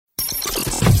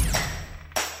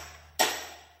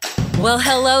Well,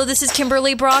 hello, this is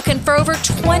Kimberly Brock, and for over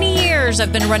 20 years,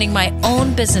 I've been running my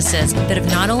own businesses that have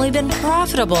not only been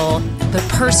profitable, but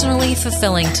personally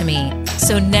fulfilling to me.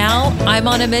 So now I'm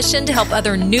on a mission to help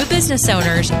other new business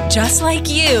owners just like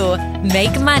you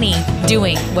make money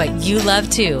doing what you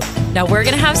love too. Now we're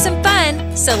going to have some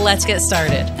fun, so let's get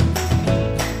started.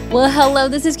 Well, hello,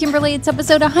 this is Kimberly. It's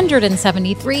episode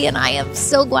 173, and I am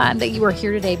so glad that you are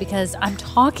here today because I'm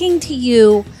talking to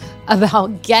you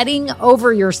about getting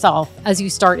over yourself as you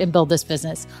start and build this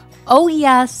business. Oh,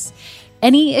 yes.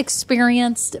 Any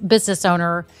experienced business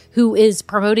owner who is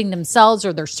promoting themselves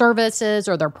or their services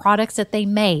or their products that they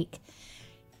make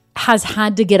has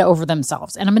had to get over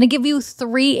themselves. And I'm going to give you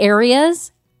 3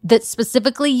 areas that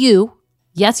specifically you,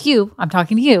 yes, you, I'm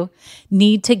talking to you,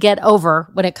 need to get over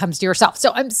when it comes to yourself.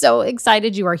 So I'm so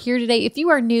excited you are here today. If you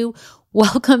are new,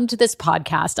 welcome to this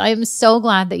podcast. I am so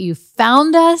glad that you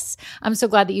found us. I'm so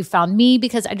glad that you found me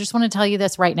because I just want to tell you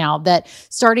this right now, that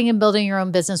starting and building your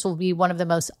own business will be one of the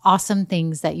most awesome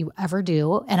things that you ever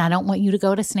do. And I don't want you to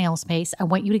go to snail's pace. I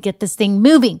want you to get this thing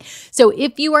moving. So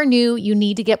if you are new, you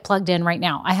need to get plugged in right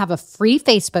now. I have a free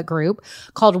Facebook group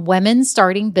called Women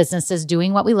Starting Businesses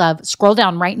Doing What We Love. Scroll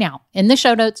down right now in the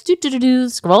show notes,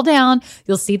 scroll down.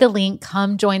 You'll see the link.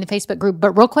 Come join the Facebook group.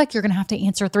 But real quick, you're going to have to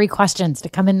answer 3 questions to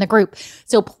come in the group.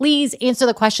 So please answer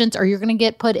the questions or you're going to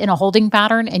get put in a holding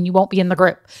pattern and you won't be in the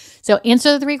group. So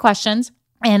answer the 3 questions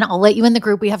and I'll let you in the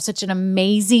group. We have such an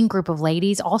amazing group of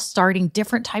ladies, all starting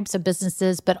different types of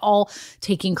businesses, but all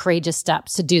taking courageous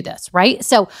steps to do this, right?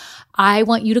 So I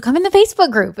want you to come in the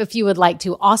Facebook group if you would like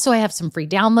to. Also, I have some free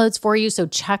downloads for you. So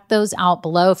check those out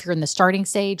below. If you're in the starting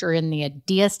stage or in the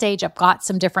idea stage, I've got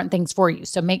some different things for you.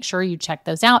 So make sure you check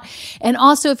those out. And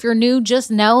also, if you're new,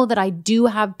 just know that I do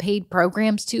have paid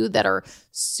programs too that are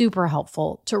super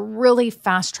helpful to really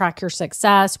fast track your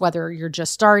success, whether you're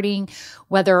just starting,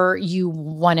 whether you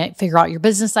want to figure out your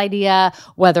business idea,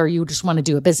 whether you just want to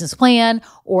do a business plan,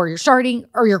 or you're starting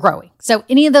or you're growing. So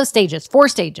any of those stages, 4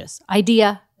 stages,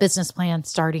 idea, business plan,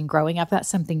 starting, growing. I've got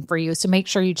something for you. So make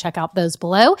sure you check out those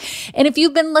below. And if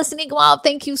you've been listening, well,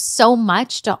 thank you so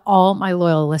much to all my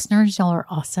loyal listeners. Y'all are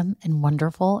awesome and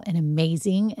wonderful and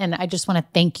amazing. And I just want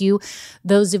to thank you.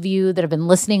 Those of you that have been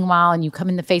listening a while and you come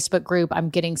in the Facebook group, I'm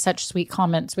getting such sweet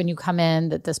comments when you come in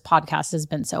that this podcast has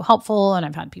been so helpful. And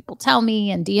I've had people tell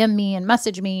me and DM me and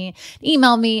message me,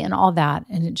 email me and all that.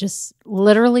 And it just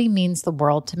literally means the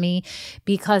world to me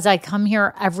because I come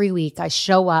here every week. I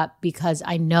show up because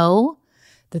I know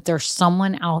that there's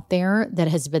someone out there that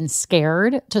has been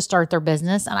scared to start their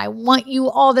business. And I want you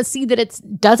all to see that it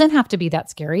doesn't have to be that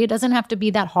scary. It doesn't have to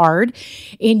be that hard.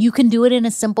 And you can do it in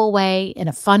a simple way, in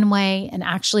a fun way, and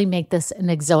actually make this an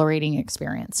exhilarating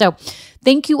experience. So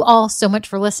thank you all so much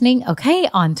for listening. Okay,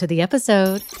 on to the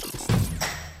episode.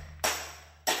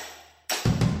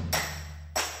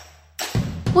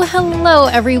 Well, hello,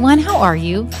 everyone. How are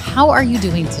you? How are you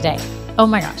doing today? Oh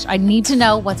my gosh, I need to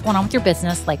know what's going on with your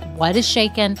business. Like, what is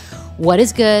shaken? What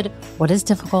is good? What is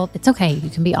difficult? It's okay. You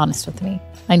can be honest with me.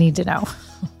 I need to know.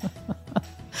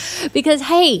 Because,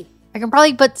 hey, I can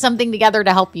probably put something together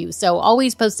to help you. So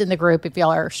always post in the group if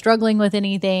y'all are struggling with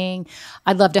anything.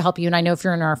 I'd love to help you. And I know if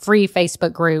you're in our free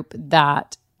Facebook group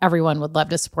that everyone would love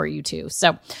to support you too.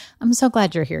 So I'm so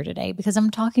glad you're here today because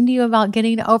I'm talking to you about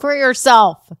getting over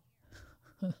yourself.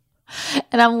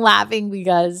 And I'm laughing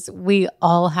because we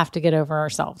all have to get over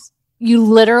ourselves. You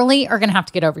literally are going to have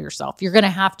to get over yourself. You're going to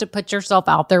have to put yourself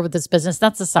out there with this business.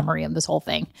 That's the summary of this whole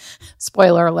thing.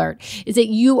 Spoiler alert, is that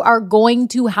you are going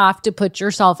to have to put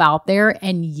yourself out there.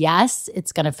 And yes,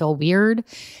 it's going to feel weird.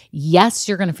 Yes,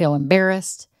 you're going to feel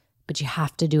embarrassed, but you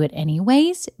have to do it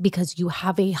anyways because you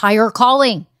have a higher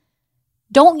calling.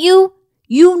 Don't you?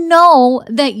 You know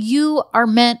that you are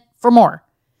meant for more.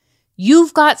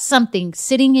 You've got something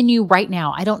sitting in you right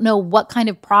now. I don't know what kind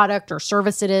of product or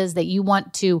service it is that you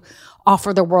want to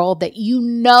offer the world that you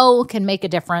know can make a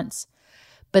difference,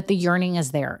 but the yearning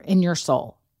is there in your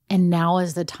soul. And now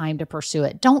is the time to pursue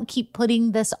it. Don't keep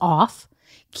putting this off.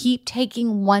 Keep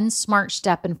taking one smart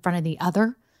step in front of the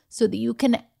other so that you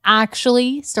can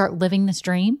actually start living this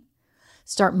dream,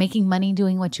 start making money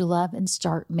doing what you love, and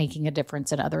start making a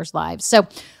difference in others' lives. So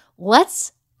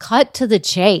let's cut to the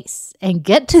chase and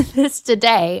get to this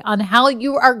today on how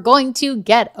you are going to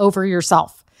get over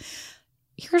yourself.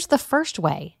 Here's the first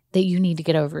way that you need to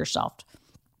get over yourself.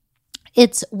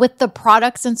 It's with the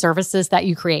products and services that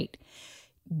you create.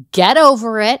 Get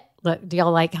over it. Look, do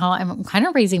y'all like how I'm kind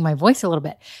of raising my voice a little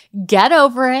bit? Get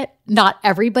over it. Not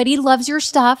everybody loves your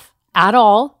stuff at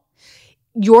all.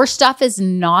 Your stuff is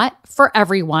not for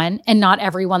everyone and not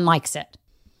everyone likes it.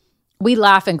 We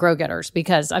laugh in Grow Getters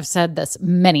because I've said this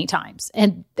many times.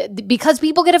 And because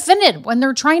people get offended when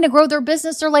they're trying to grow their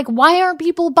business, they're like, why aren't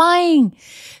people buying?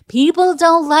 People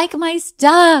don't like my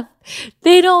stuff.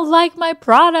 They don't like my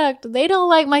product. They don't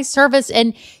like my service.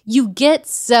 And you get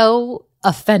so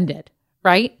offended,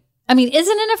 right? I mean,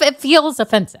 isn't it if it feels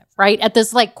offensive, right? At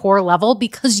this like core level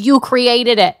because you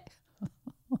created it.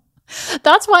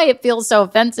 That's why it feels so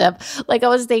offensive. Like I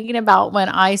was thinking about when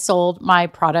I sold my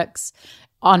products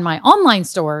on my online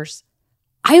stores,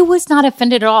 I was not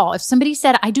offended at all. If somebody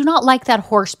said, I do not like that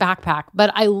horse backpack,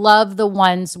 but I love the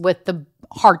ones with the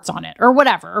hearts on it or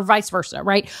whatever, or vice versa,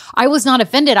 right? I was not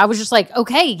offended. I was just like,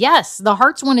 okay, yes, the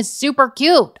hearts one is super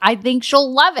cute. I think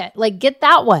she'll love it. Like, get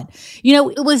that one.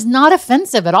 It was not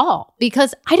offensive at all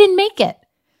because I didn't make it.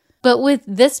 But with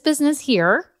this business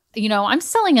here, I'm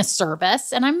selling a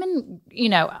service and I'm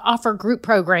in, offer group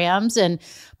programs and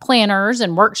planners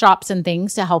and workshops and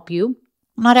things to help you.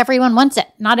 Not everyone wants it.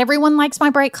 Not everyone likes my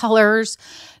bright colors.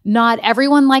 Not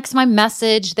everyone likes my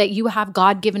message that you have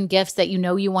God-given gifts that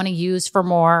you want to use for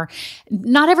more.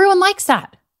 Not everyone likes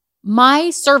that. My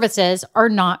services are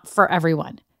not for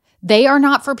everyone. They are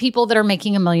not for people that are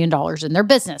making $1 million in their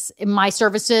business. My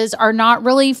services are not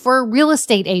really for real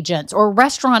estate agents or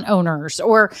restaurant owners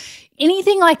or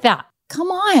anything like that. Come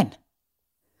on.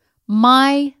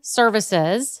 My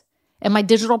services and my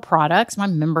digital products, my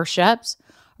memberships,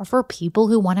 are for people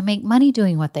who want to make money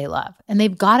doing what they love. And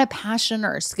they've got a passion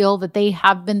or a skill that they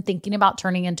have been thinking about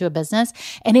turning into a business.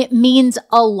 And it means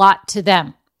a lot to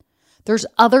them. There's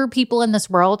other people in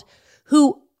this world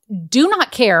who do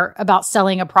not care about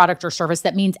selling a product or service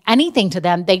that means anything to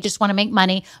them. They just want to make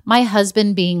money. My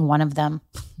husband being one of them.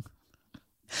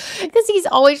 Because he's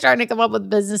always trying to come up with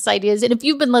business ideas. And if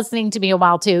you've been listening to me a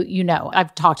while too,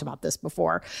 I've talked about this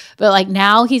before. But like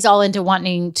now he's all into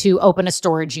wanting to open a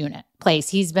storage unit place.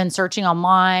 He's been searching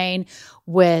online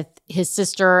with his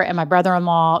sister and my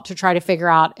brother-in-law to try to figure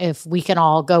out if we can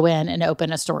all go in and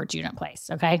open a storage unit place.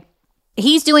 Okay.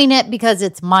 He's doing it because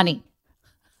it's money.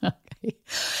 Okay.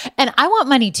 And I want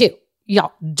money too.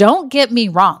 Y'all, don't get me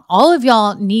wrong. All of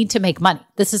y'all need to make money.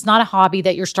 This is not a hobby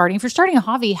that you're starting. If you're starting a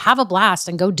hobby, have a blast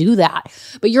and go do that.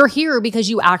 But you're here because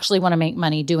you actually want to make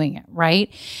money doing it,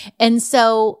 right? And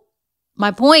so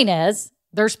my point is,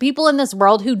 there's people in this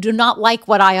world who do not like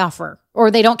what I offer, or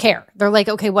they don't care. They're like,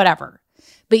 okay, whatever.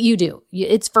 But you do.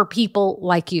 It's for people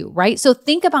like you, right? So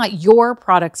think about your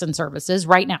products and services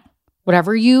right now.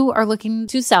 Whatever you are looking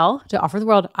to sell, to offer the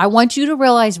world, I want you to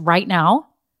realize right now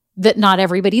that not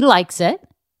everybody likes it.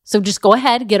 So just go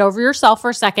ahead, get over yourself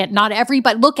for a second. Not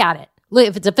everybody, look at it.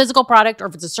 If it's a physical product or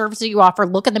if it's a service that you offer,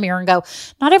 look in the mirror and go,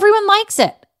 not everyone likes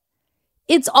it.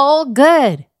 It's all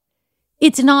good.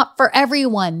 It's not for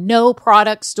everyone. No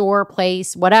product, store,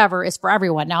 place, whatever is for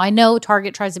everyone. Now I know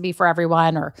Target tries to be for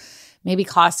everyone, or maybe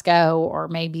Costco, or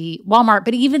maybe Walmart,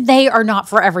 but even they are not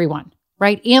for everyone,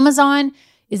 right?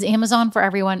 Is Amazon for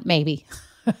everyone? Maybe.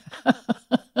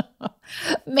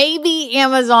 Maybe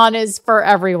Amazon is for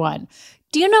everyone.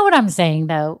 Do you know what I'm saying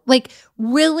though? Like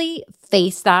really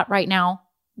face that right now.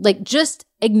 Like just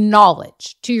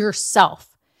acknowledge to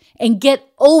yourself and get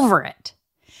over it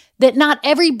that not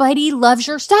everybody loves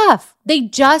your stuff. They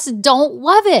just don't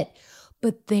love it.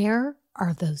 But there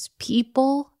are those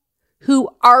people who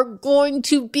are going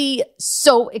to be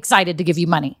so excited to give you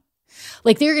money.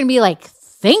 Like they're going to be like,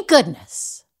 thank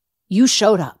goodness you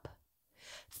showed up.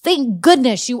 Thank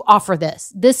goodness you offer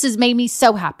this. This has made me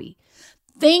so happy.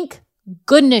 Thank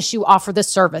goodness you offer this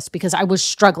service because I was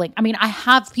struggling. I mean, I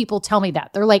have people tell me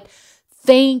that. They're like,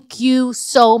 thank you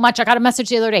so much. I got a message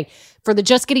the other day for the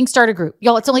Just Getting Started group.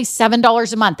 Y'all, it's only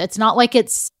 $7 a month. It's not like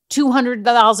it's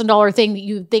 $200,000 thing that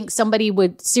you think somebody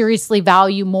would seriously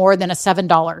value more than a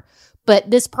 $7. But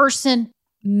this person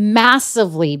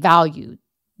massively valued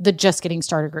the Just Getting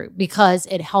Started group because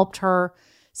it helped her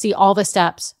see all the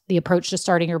steps, the approach to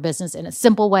starting your business in a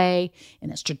simple way,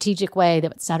 in a strategic way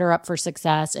that would set her up for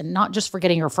success, and not just for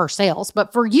getting her first sales,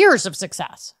 but for years of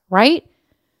success, right?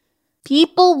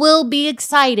 People will be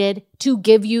excited to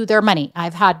give you their money.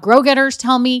 I've had Grow Getters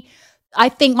tell me, I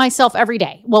thank myself every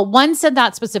day. Well, one said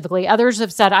that specifically. Others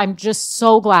have said, I'm just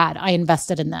so glad I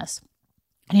invested in this.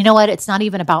 And you know what? It's not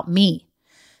even about me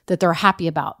that they're happy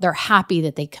about. They're happy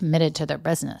that they committed to their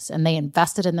business and they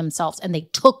invested in themselves and they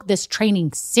took this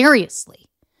training seriously.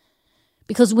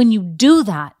 Because when you do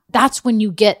that, that's when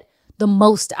you get the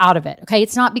most out of it. Okay.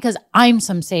 It's not because I'm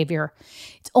some savior.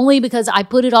 It's only because I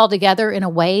put it all together in a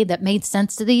way that made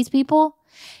sense to these people.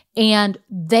 And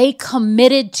they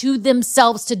committed to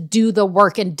themselves to do the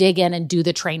work and dig in and do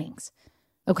the trainings.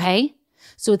 Okay.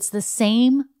 So it's the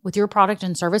same with your product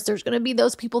and service. There's going to be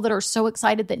those people that are so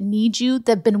excited, that need you, that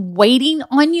have been waiting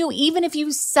on you, even if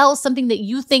you sell something that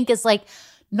you think is like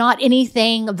not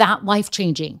anything that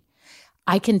life-changing.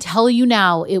 I can tell you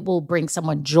now, it will bring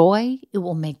someone joy. It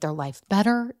will make their life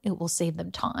better. It will save them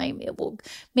time. It will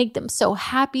make them so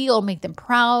happy. It'll make them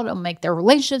proud. It'll make their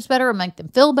relationships better. It'll make them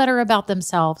feel better about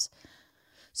themselves.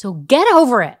 So get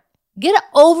over it. Get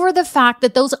over the fact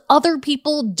that those other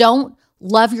people don't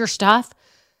love your stuff,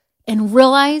 and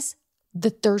realize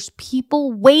that there's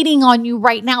people waiting on you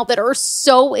right now that are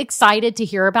so excited to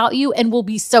hear about you and will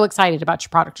be so excited about your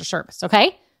product or service.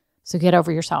 Okay. So get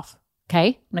over yourself.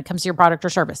 Okay. When it comes to your product or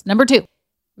service. Number 2.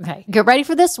 Okay. Get ready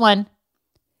for this one.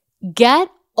 Get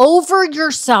over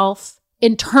yourself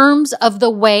in terms of the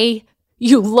way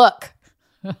you look.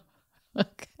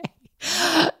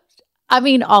 Okay. I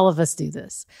mean, all of us do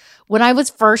this. When I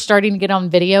was first starting to get on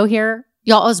video here,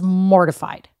 y'all, I was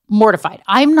mortified.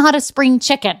 I'm not a spring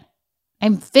chicken.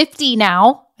 I'm 50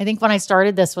 now. I think when I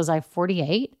started this, was I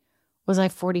 48? Was I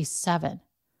 47?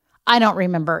 I don't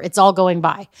remember. It's all going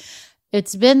by.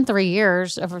 It's been 3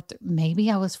 years. Maybe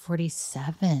I was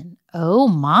 47. Oh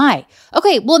my.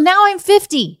 Okay, well now I'm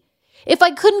 50. If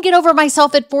I couldn't get over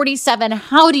myself at 47,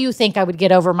 how do you think I would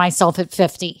get over myself at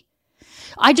 50?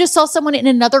 I just saw someone in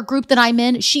another group that I'm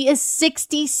in. She is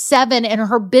 67 and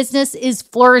her business is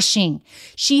flourishing.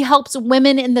 She helps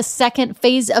women in the second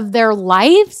phase of their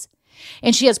lives,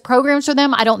 and she has programs for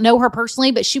them. I don't know her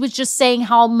personally, but she was just saying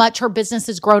how much her business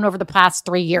has grown over the past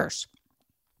 3 years.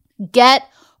 Get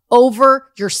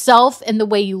over yourself and the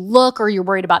way you look, or you're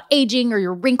worried about aging or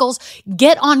your wrinkles.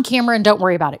 Get on camera and don't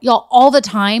worry about it. Y'all, all the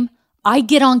time, I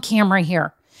get on camera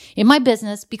here in my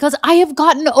business because I have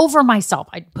gotten over myself.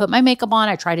 I put my makeup on.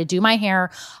 I try to do my hair.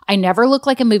 I never look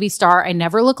like a movie star. I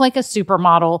never look like a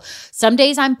supermodel. Some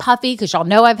days I'm puffy because y'all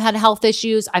know I've had health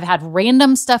issues. I've had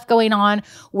random stuff going on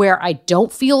where I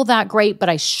don't feel that great, but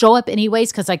I show up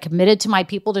anyways because I committed to my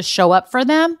people to show up for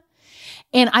them.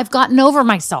 And I've gotten over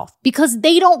myself because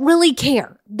they don't really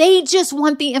care. They just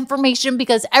want the information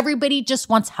because everybody just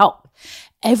wants help.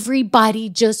 Everybody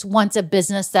just wants a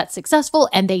business that's successful,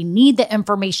 and they need the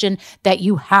information that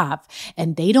you have.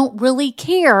 And they don't really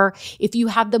care if you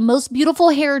have the most beautiful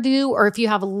hairdo, or if you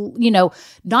have,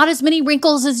 not as many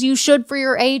wrinkles as you should for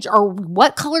your age, or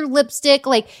what color lipstick.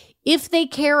 Like, if they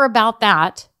care about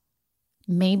that,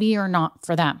 maybe you're not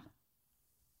for them.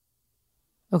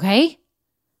 Okay?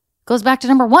 Goes back to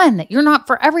number 1, that you're not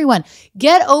for everyone.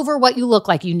 Get over what you look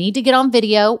like. You need to get on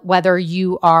video, whether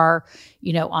you are,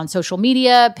 on social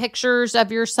media, pictures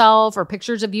of yourself or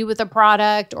pictures of you with a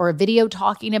product, or a video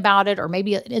talking about it, or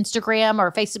maybe an Instagram or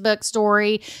a Facebook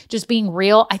story, just being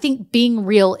real. I think being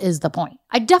real is the point.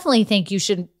 I definitely think you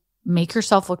should make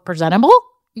yourself look presentable,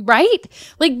 right?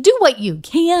 Like, do what you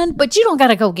can, but you don't got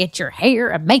to go get your hair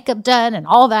and makeup done and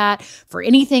all that for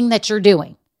anything that you're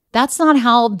doing. That's not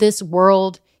how this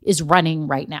world is running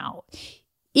right now.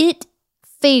 It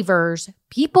favors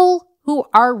people who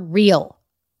are real.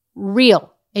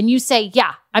 And you say,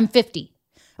 yeah, I'm 50.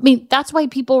 I mean, that's why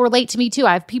people relate to me too.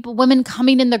 I have women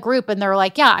coming in the group and they're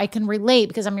like, yeah, I can relate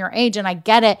because I'm your age and I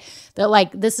get it. That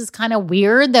like, this is kind of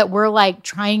weird that we're like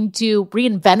trying to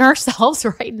reinvent ourselves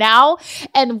right now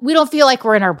and we don't feel like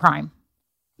we're in our prime.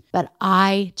 But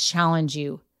I challenge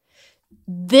you.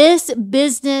 This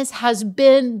business has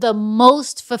been the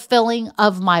most fulfilling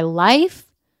of my life,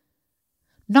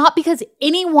 not because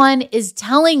anyone is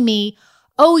telling me,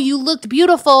 oh, you looked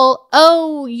beautiful.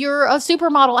 Oh, you're a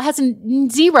supermodel. It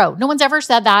has zero. No one's ever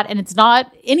said that. And it's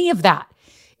not any of that.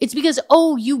 It's because,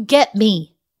 oh, you get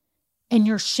me and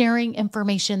you're sharing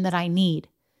information that I need.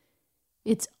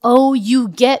 It's, oh, you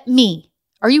get me.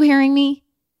 Are you hearing me?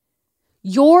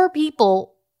 Your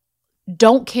people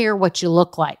don't care what you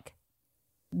look like.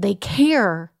 They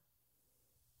care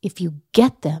if you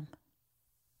get them.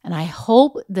 And I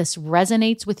hope this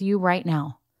resonates with you right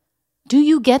now. Do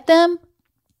you get them?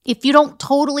 If you don't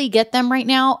totally get them right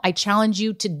now, I challenge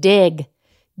you to dig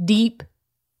deep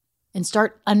and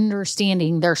start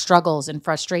understanding their struggles and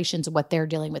frustrations of what they're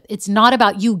dealing with. It's not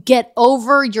about you. Get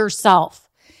over yourself.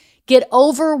 Get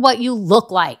over what you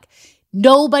look like.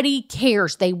 Nobody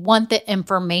cares. They want the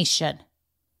information.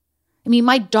 I mean,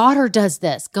 my daughter does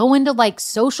this. Go into like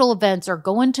social events or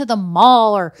go into the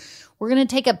mall, or we're going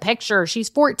to take a picture. She's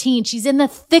 14. She's in the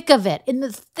thick of it, in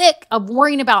the thick of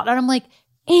worrying about it. And I'm like,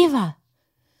 Ava,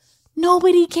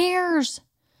 nobody cares.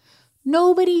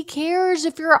 Nobody cares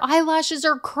if your eyelashes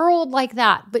are curled like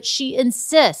that. But she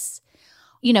insists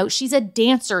she's a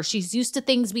dancer. She's used to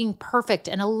things being perfect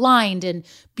and aligned and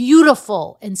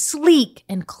beautiful and sleek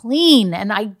and clean.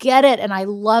 And I get it. And I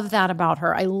love that about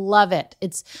her. I love it.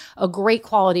 It's a great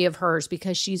quality of hers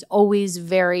because she's always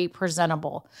very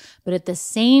presentable. But at the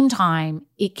same time,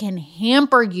 it can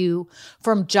hamper you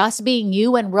from just being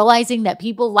you and realizing that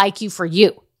people like you for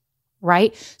you,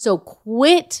 right? So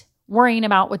quit worrying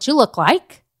about what you look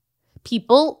like.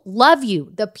 People love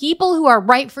you. The people who are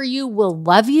right for you will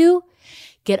love you.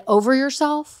 Get over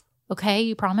yourself, okay?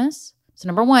 You promise? So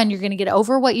number one, you're going to get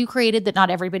over what you created that not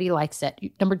everybody likes it.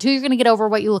 Number two, you're going to get over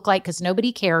what you look like because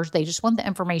nobody cares. They just want the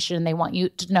information and they want you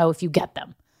to know if you get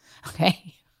them,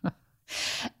 okay?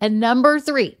 And number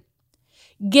three,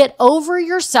 get over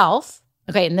yourself.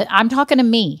 Okay, and I'm talking to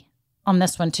me on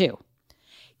this one too.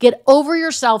 Get over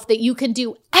yourself that you can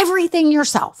do everything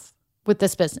yourself with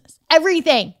this business.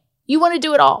 Everything. You want to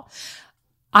do it all.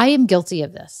 I am guilty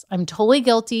of this. I'm totally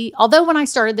guilty. Although when I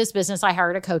started this business, I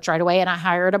hired a coach right away and I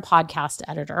hired a podcast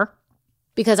editor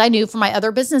because I knew from my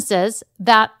other businesses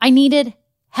that I needed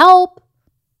help,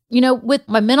 with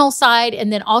my mental side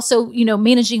and then also,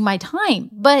 managing my time.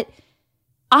 But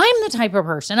I'm the type of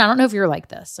person, I don't know if you're like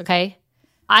this, okay?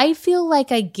 I feel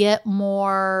like I get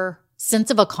more sense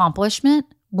of accomplishment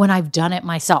when I've done it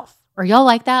myself. Are y'all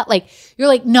like that? Like, you're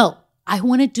like, no, I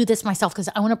want to do this myself because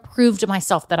I want to prove to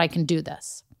myself that I can do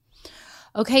this.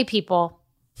 Okay, people.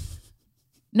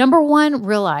 Number one,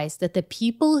 realize that the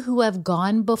people who have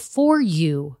gone before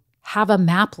you have a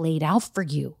map laid out for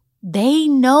you. They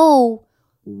know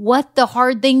what the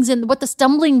hard things and what the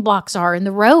stumbling blocks are in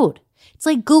the road. It's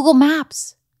like Google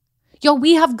Maps. Yo,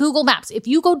 we have Google Maps. If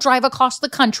you go drive across the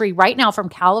country right now from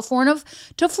California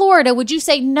to Florida, would you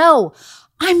say, no,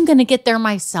 I'm going to get there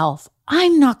myself.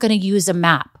 I'm not going to use a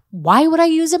map. Why would I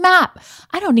use a map?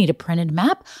 I don't need a printed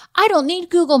map. I don't need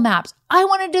Google Maps. I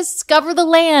want to discover the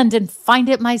land and find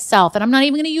it myself. And I'm not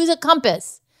even going to use a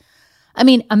compass. I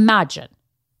mean, imagine.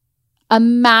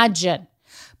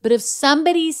 But if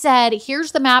somebody said,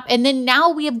 here's the map, and then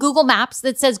now we have Google Maps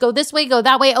that says, go this way, go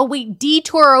that way. Oh, wait,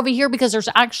 detour over here because there's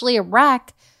actually a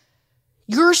wreck.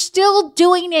 You're still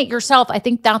doing it yourself. I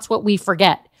think that's what we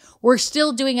forget. We're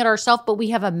still doing it ourselves, but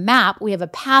we have a map, we have a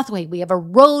pathway, we have a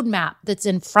roadmap that's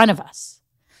in front of us.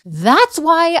 That's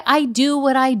why I do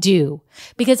what I do,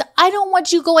 because I don't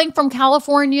want you going from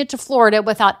California to Florida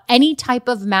without any type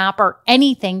of map or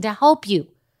anything to help you.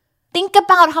 Think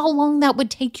about how long that would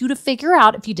take you to figure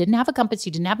out if you didn't have a compass,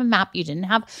 you didn't have a map, you didn't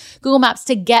have Google Maps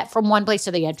to get from one place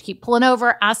to the other. You have to keep pulling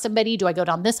over, ask somebody, do I go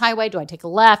down this highway? Do I take a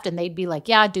left? And they'd be like,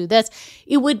 yeah, do this.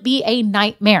 It would be a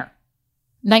nightmare.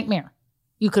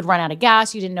 You could run out of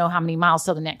gas. You didn't know how many miles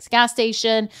till the next gas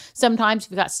station. Sometimes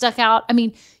if you got stuck out,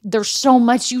 there's so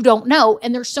much you don't know.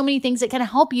 And there's so many things that can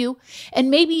help you. And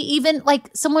maybe even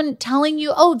like someone telling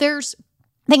you,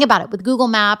 think about it with Google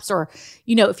Maps or,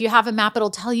 if you have a map, it'll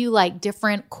tell you like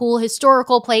different cool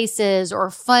historical places or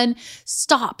fun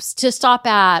stops to stop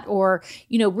at or,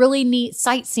 really neat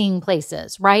sightseeing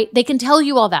places, right? They can tell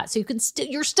you all that. So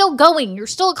you're still going, you're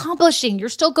still accomplishing, you're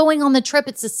still going on the trip.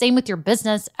 It's the same with your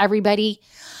business, everybody.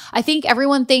 I think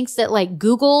everyone thinks that like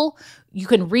Google, you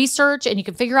can research and you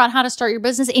can figure out how to start your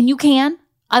business, and you can.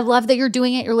 I love that you're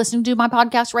doing it. You're listening to my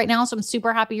podcast right now. So I'm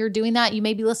super happy you're doing that. You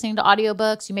may be listening to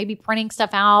audiobooks. You may be printing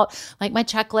stuff out like my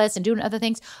checklist and doing other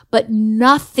things, but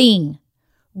nothing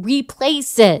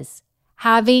replaces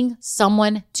having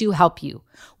someone to help you.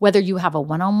 Whether you have a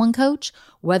one-on-one coach,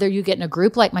 whether you get in a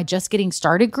group like my Just Getting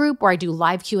Started group where I do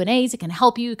live Q&As, it can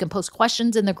help you. You can post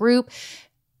questions in the group.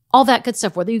 All that good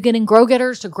stuff, whether you get in Grow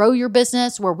Getters to grow your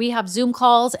business, where we have Zoom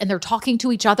calls and they're talking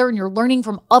to each other and you're learning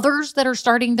from others that are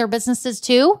starting their businesses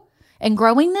too and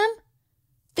growing them.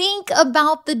 Think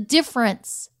about the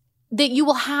difference that you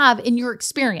will have in your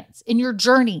experience, in your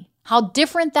journey, how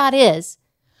different that is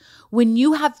when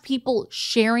you have people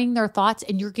sharing their thoughts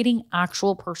and you're getting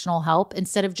actual personal help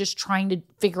instead of just trying to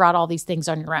figure out all these things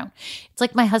on your own. It's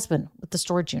like my husband with the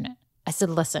storage unit. I said,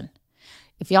 listen,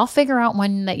 if y'all figure out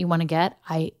one that you want to get,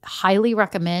 I highly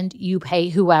recommend you pay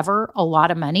whoever a lot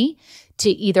of money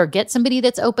to either get somebody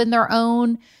that's opened their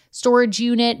own storage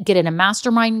unit, get in a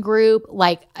mastermind group.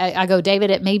 Like I go,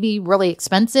 David, it may be really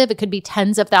expensive. It could be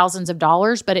tens of thousands of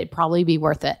dollars, but it'd probably be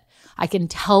worth it. I can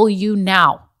tell you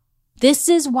now, this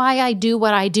is why I do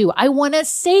what I do. I want to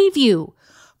save you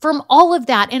from all of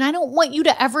that. And I don't want you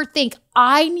to ever think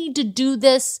I need to do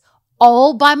this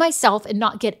all by myself and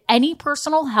not get any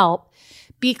personal help,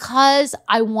 because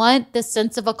I want the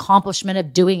sense of accomplishment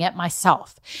of doing it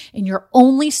myself. And you're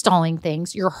only stalling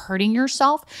things. You're hurting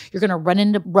yourself. You're going to run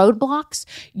into roadblocks.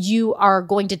 You are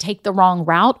going to take the wrong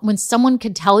route when someone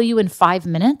could tell you in 5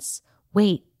 minutes,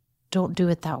 wait, Don't do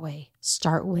it that way.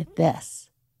 Start with this.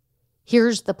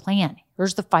 Here's the plan.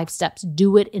 Here's the 5 steps.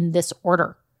 Do it in this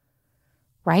order,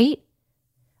 right?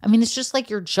 I mean, it's just like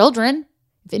your children.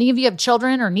 If any of you have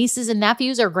children or nieces and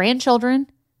nephews or grandchildren,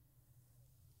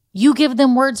 you give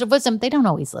them words of wisdom. They don't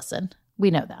always listen.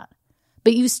 We know that.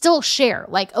 But you still share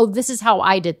like, oh, this is how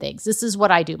I did things. This is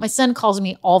what I do. My son calls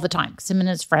me all the time because him and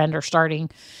his friend are starting,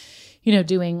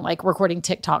 doing like recording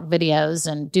TikTok videos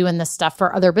and doing this stuff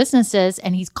for other businesses.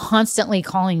 And he's constantly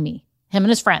calling me, him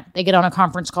and his friend. They get on a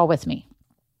conference call with me.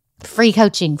 Free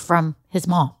coaching from his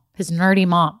mom, his nerdy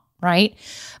mom, right?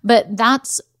 But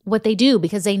that's what they do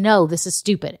because they know this is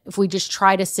stupid if we just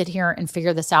try to sit here and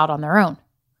figure this out on their own,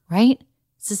 right?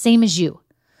 It's the same as you.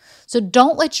 So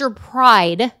don't let your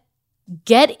pride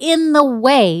get in the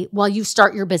way while you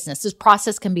start your business. This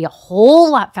process can be a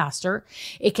whole lot faster.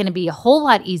 It can be a whole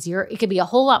lot easier. It can be a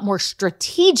whole lot more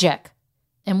strategic.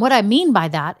 And what I mean by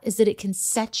that is that it can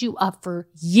set you up for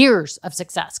years of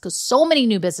success because so many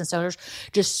new business owners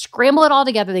just scramble it all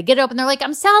together. They get it up and they're like,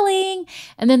 I'm selling.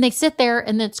 And then they sit there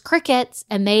and it's crickets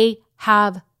and they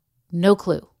have no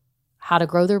clue how to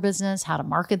grow their business, how to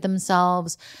market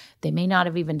themselves. They may not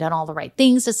have even done all the right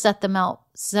things to set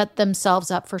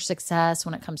themselves up for success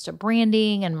when it comes to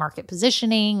branding and market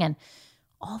positioning and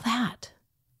all that.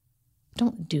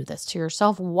 Don't do this to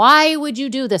yourself. Why would you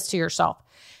do this to yourself?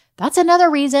 That's another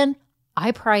reason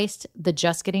I priced the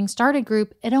Just Getting Started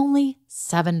group at only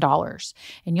 $7.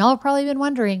 And y'all have probably been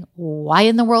wondering, why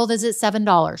in the world is it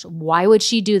 $7? Why would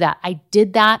she do that? I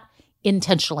did that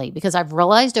intentionally because I've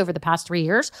realized over the past 3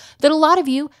 years that a lot of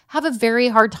you have a very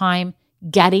hard time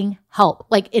getting help,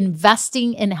 like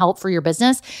investing in help for your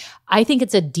business. I think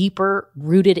it's a deeper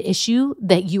rooted issue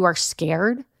that you are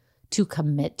scared to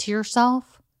commit to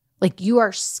yourself. Like you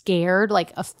are scared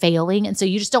like of failing. And so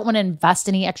you just don't want to invest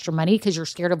any extra money because you're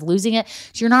scared of losing it.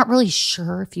 So you're not really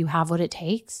sure if you have what it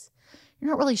takes. You're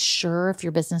not really sure if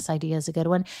your business idea is a good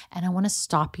one. And I want to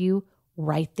stop you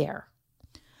right there.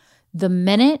 The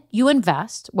minute you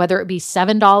invest, whether it be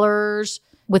 $7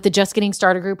 with the Just Getting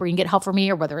Started group where you can get help from me,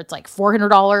 or whether it's like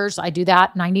 $400, I do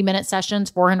that, 90-minute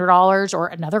sessions, $400, or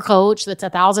another coach that's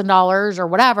 $1,000 or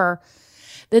whatever,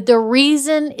 that the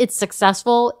reason it's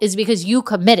successful is because you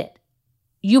committed.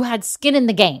 You had skin in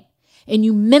the game and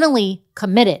you mentally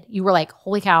committed. You were like,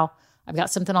 holy cow, I've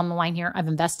got something on the line here. I've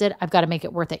invested. I've got to make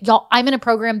it worth it. Y'all, I'm in a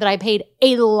program that I paid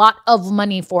a lot of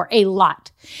money for, a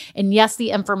lot. And yes, the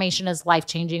information is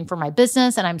life-changing for my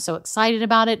business and I'm so excited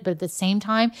about it. But at the same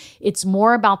time, it's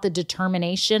more about the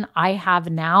determination I have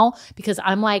now because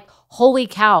I'm like, holy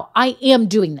cow, I am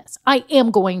doing this. I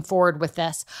am going forward with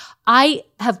this. I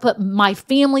have put my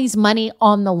family's money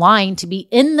on the line to be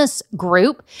in this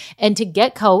group and to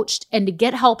get coached and to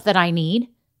get help that I need.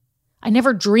 I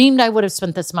never dreamed I would have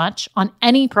spent this much on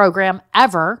any program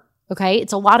ever. Okay.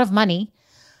 It's a lot of money,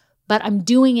 but I'm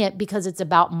doing it because it's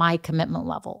about my commitment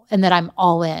level and that I'm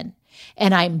all in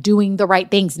and I'm doing the right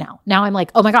things now. Now I'm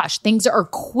like, oh my gosh, things are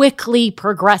quickly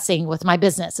progressing with my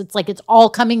business. It's like it's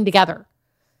all coming together,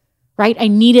 right? I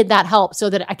needed that help so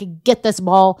that I could get this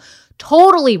ball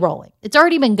totally rolling. It's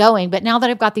already been going, but now that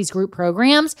I've got these group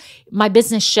programs, my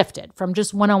business shifted from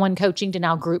just one-on-one coaching to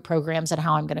now group programs and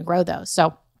how I'm going to grow those.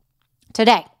 So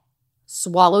today,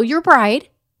 swallow your pride,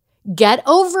 get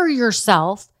over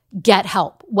yourself, get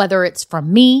help, whether it's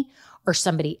from me or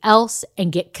somebody else,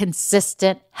 and get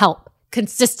consistent help.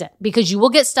 Consistent, because you will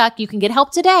get stuck. You can get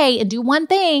help today and do one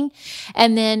thing,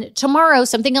 and then tomorrow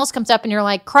something else comes up and you're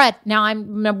like, crud, now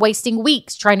I'm wasting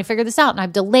weeks trying to figure this out, and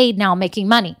I've delayed now making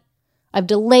money. I've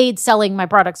delayed selling my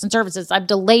products and services. I've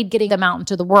delayed getting them out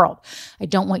into the world. I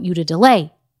don't want you to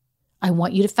delay. I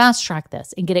want you to fast track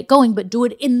this and get it going, but do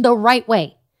it in the right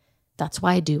way. That's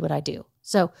why I do what I do.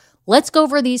 So let's go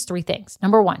over these 3 things.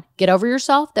 Number 1, get over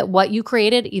yourself that what you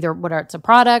created, either whether it's a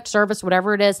product, service,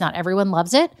 whatever it is, not everyone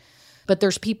loves it, but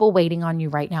there's people waiting on you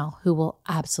right now who will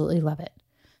absolutely love it.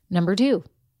 Number 2,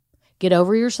 get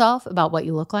over yourself about what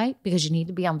you look like because you need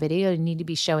to be on video, you need to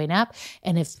be showing up.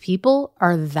 And if people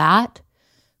are that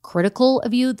critical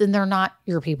of you, then they're not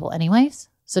your people anyways.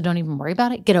 So don't even worry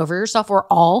about it. Get over yourself. We're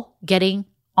all getting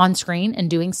on screen and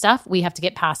doing stuff. We have to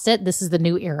get past it. This is the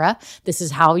new era. This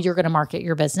is how you're going to market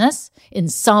your business. In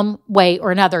some way or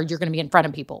another, you're going to be in front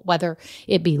of people, whether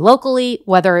it be locally,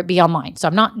 whether it be online. So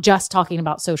I'm not just talking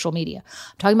about social media.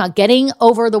 I'm talking about getting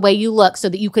over the way you look so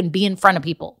that you can be in front of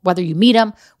people, whether you meet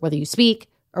them, whether you speak,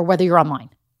 or whether you're online.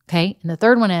 Okay. And the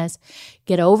third one is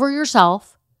get over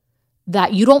yourself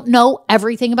that you don't know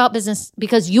everything about business,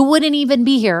 because you wouldn't even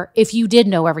be here if you did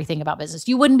know everything about business.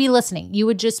 You wouldn't be listening. You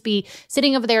would just be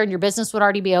sitting over there and your business would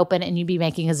already be open and you'd be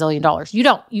making $1 zillion. You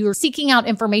don't. You're seeking out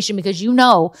information because you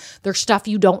know there's stuff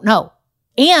you don't know.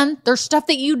 And there's stuff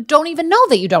that you don't even know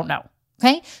that you don't know.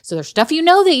 Okay? So there's stuff you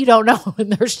know that you don't know,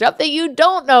 and there's stuff that you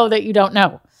don't know that you don't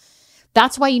know.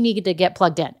 That's why you need to get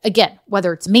plugged in. Again,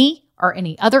 whether it's me or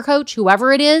any other coach,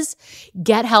 whoever it is,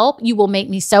 get help. You will make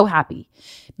me so happy,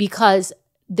 because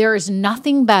there is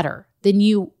nothing better than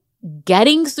you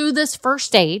getting through this first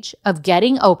stage of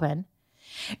getting open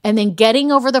and then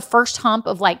getting over the first hump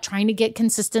of like trying to get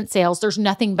consistent sales. There's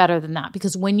nothing better than that,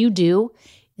 because when you do,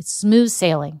 it's smooth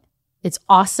sailing. It's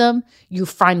awesome. You're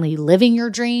finally living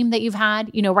your dream that you've had.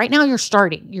 You know, right now you're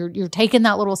starting. You're taking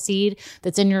that little seed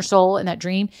that's in your soul and that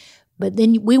dream, but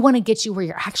then we want to get you where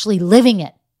you're actually living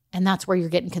it. And that's where you're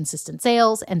getting consistent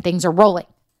sales and things are rolling.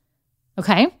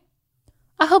 Okay?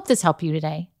 I hope this helped you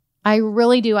today. I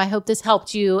really do. I hope this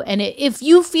helped you. And if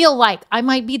you feel like I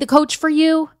might be the coach for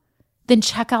you, then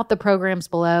check out the programs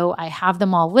below. I have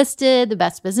them all listed: the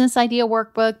Best Business Idea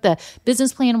Workbook, the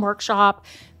Business Plan Workshop,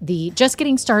 the Just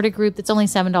Getting Started group that's only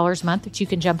 $7 a month that you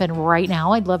can jump in right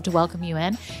now. I'd love to welcome you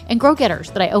in. And Grow Getters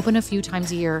that I open a few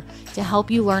times a year to help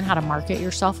you learn how to market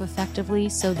yourself effectively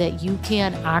so that you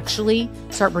can actually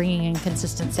start bringing in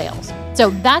consistent sales.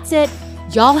 So that's it.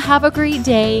 Y'all have a great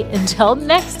day. Until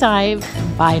next time,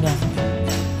 bye now.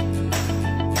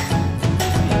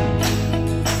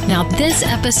 Now, this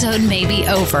episode may be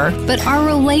over, but our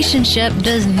relationship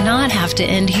does not have to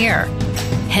end here.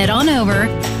 Head on over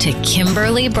to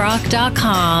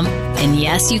KimberlyBrock.com, and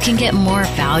yes, you can get more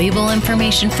valuable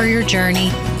information for your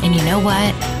journey. And you know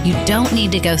what? You don't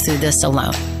need to go through this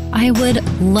alone. I would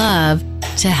love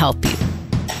to help you.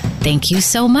 Thank you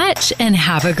so much, and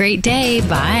have a great day.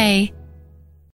 Bye.